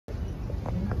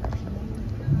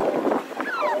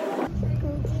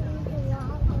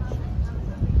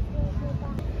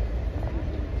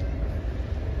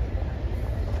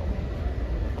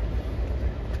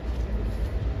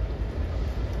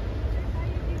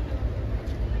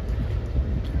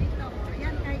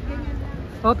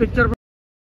Oh, picture.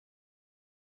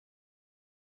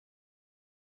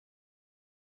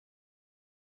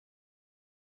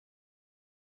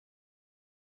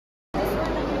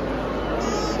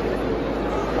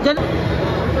 Diyan.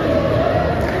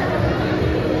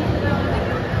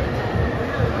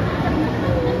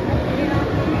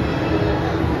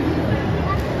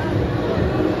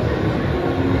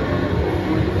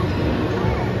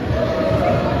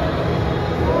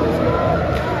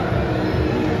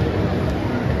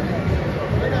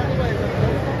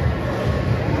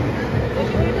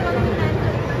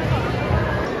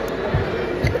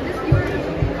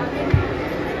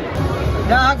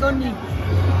 Agony.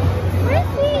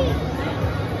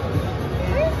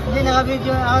 Hindi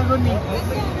naka-video agony.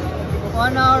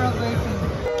 1 hour of waiting.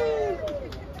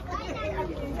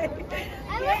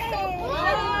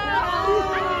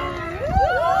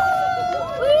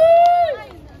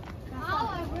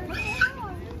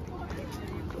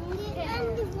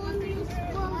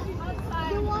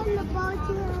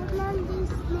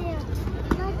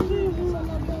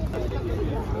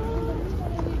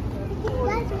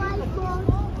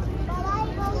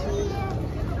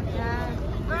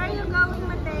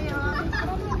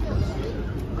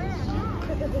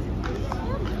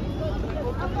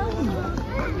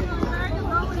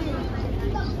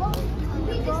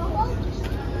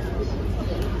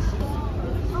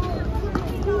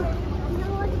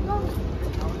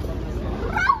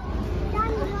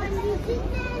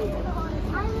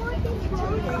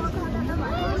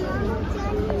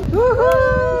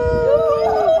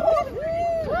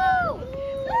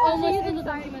 Almost in the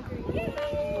documentary.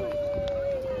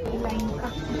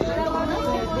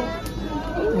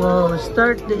 Wow,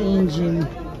 start the engine.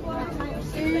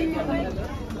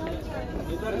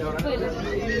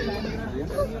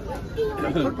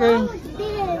 Okay.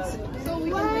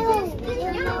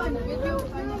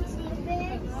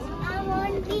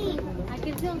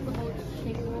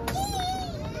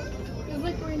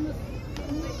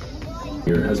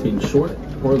 Here has been short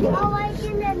or long.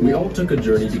 We all took a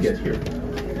journey to get here,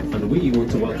 and we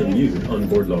want to welcome you on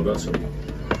board LOGOS.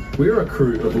 We are a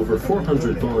crew of over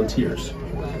 400 volunteers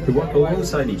who work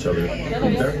alongside each other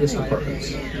in various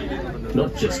departments,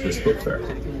 not just this book fair.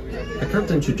 I can't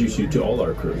introduce you to all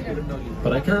our crew,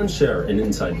 but I can share an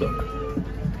inside look.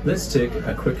 Let's take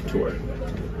a quick tour.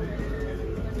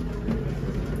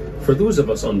 For those of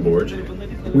us on board,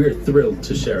 we are thrilled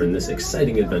to share in this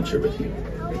exciting adventure with you.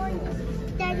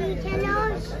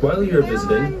 While you're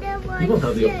visiting, you will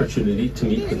have the opportunity to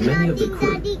meet with many of the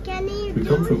crew. We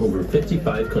come from over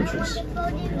 55 countries.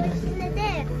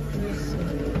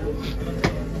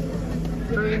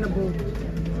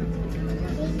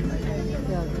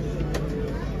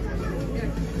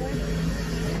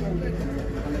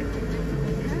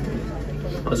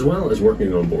 As well as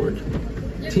working on board,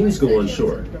 teams go on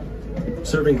shore,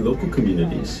 serving local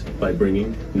communities by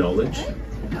bringing knowledge,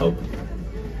 help,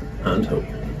 and hope.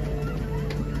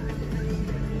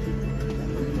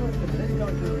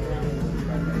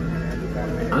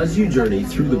 As you journey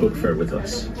through the book fair with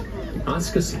us,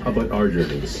 ask us about our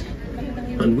journeys,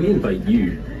 and we invite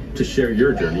you to share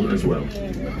your journey as well.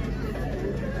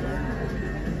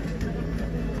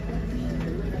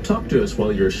 Talk to us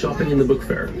while you're shopping in the book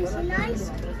fair,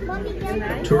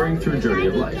 touring through Journey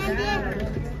of Life,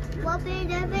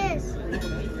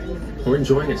 or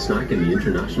enjoying a snack in the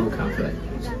International Cafe.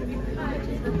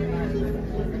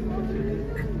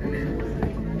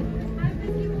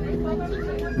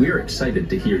 We are excited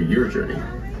to hear your journey,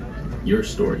 your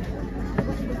story.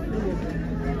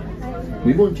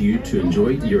 We want you to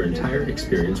enjoy your entire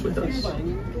experience with us.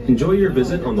 Enjoy your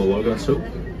visit on the LOGOS Hope.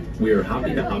 We are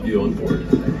happy to have you on board.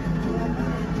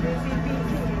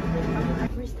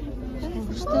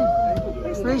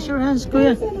 Raise your hands,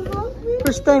 Kuya.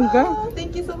 First time ka?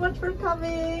 Thank you so much for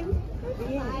coming.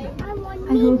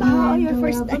 I hope you your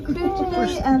first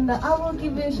activity, and I will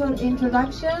give you a short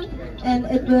introduction, and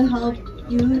it will help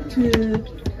you to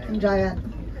enjoy it.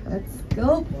 Let's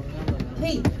go.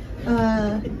 Hey,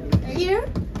 here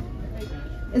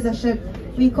is a ship.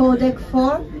 We call deck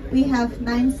 4. We have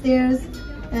 9 stairs,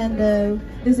 and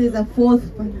this is a 4th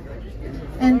one.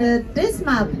 And this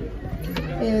map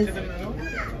is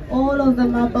all of the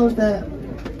map of the.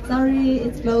 Sorry,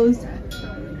 it's closed.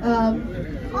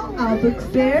 Our book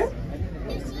fair.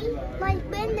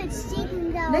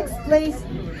 Next place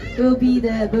will be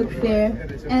the book fair,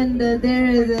 and there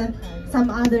is some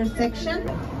other section.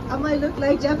 I might look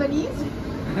like Japanese.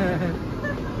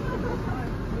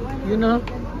 You know?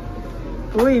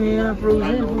 Uy, may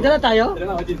frozen. Dala tayo?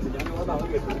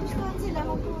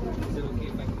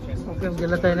 Okay,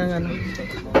 dala tayo ng ano.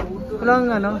 Walang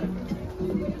ano.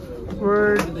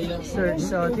 Word search.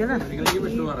 So, yun na.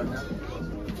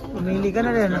 Pumili ka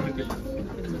na rin.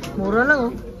 Mura lang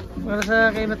oh. Para sa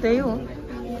kay Mateo oh.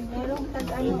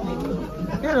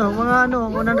 Yan oh, mga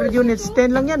 100 units.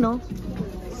 10 lang yan oh.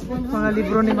 Mga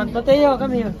libro ni Mateo,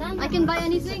 kami yun. I can buy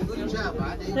anything?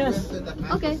 Yes.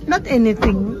 Okay. Not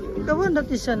anything. The one that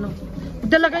is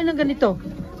dala kayo ng ganito.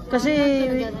 Kasi,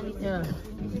 yeah.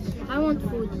 I want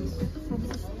food.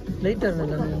 Later na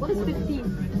lang. What is 15?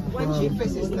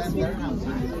 Cheapest is 10 dirhams.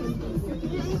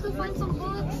 You need to find some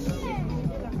books.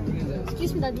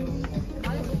 Excuse me, Daddy.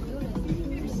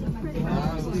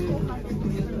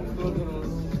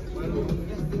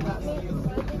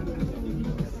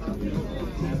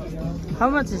 How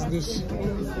much is this?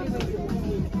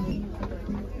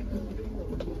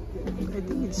 I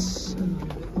think it's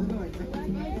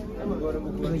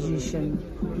Magician.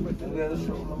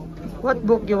 What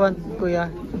book you want, Kuya?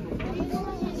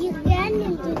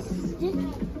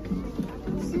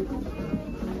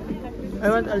 I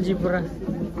want algebra.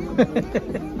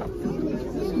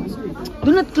 Do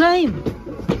not climb.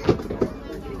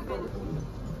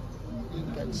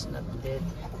 God's not dead.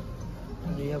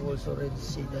 Do you have also Red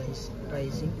Sea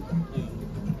Rising?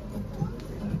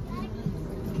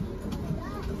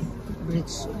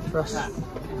 Bridge Trust.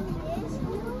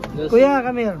 Kuya,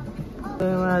 come here.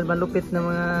 Mga malupit na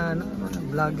mga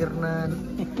vlogger na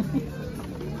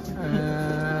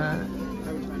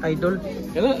idol.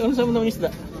 Ano sa mga isda?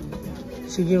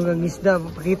 Sige, mga isda.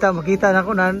 Makita na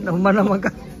ako na human naman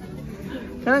ka.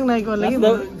 Kanang naik ko lagi.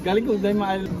 Galing ko dahil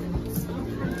maal.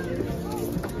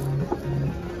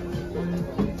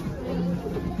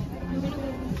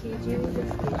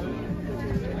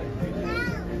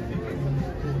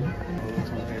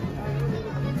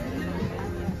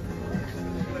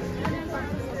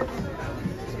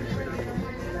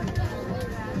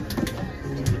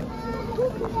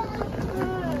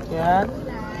 Yan.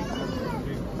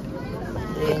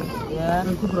 Yan.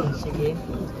 Sige.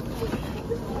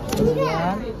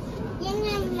 Yan.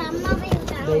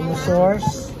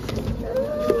 Dinosaurs.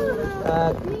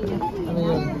 At ano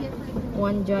yun?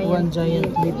 One One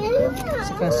giant leap.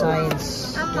 Saka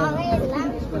science.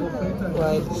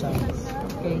 Wild science.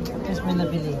 Okay. Just may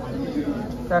nabili.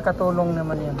 Kakatulong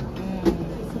naman yan.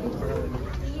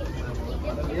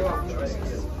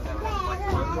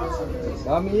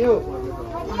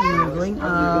 Going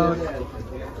out.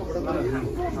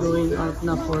 Going out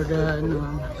na for the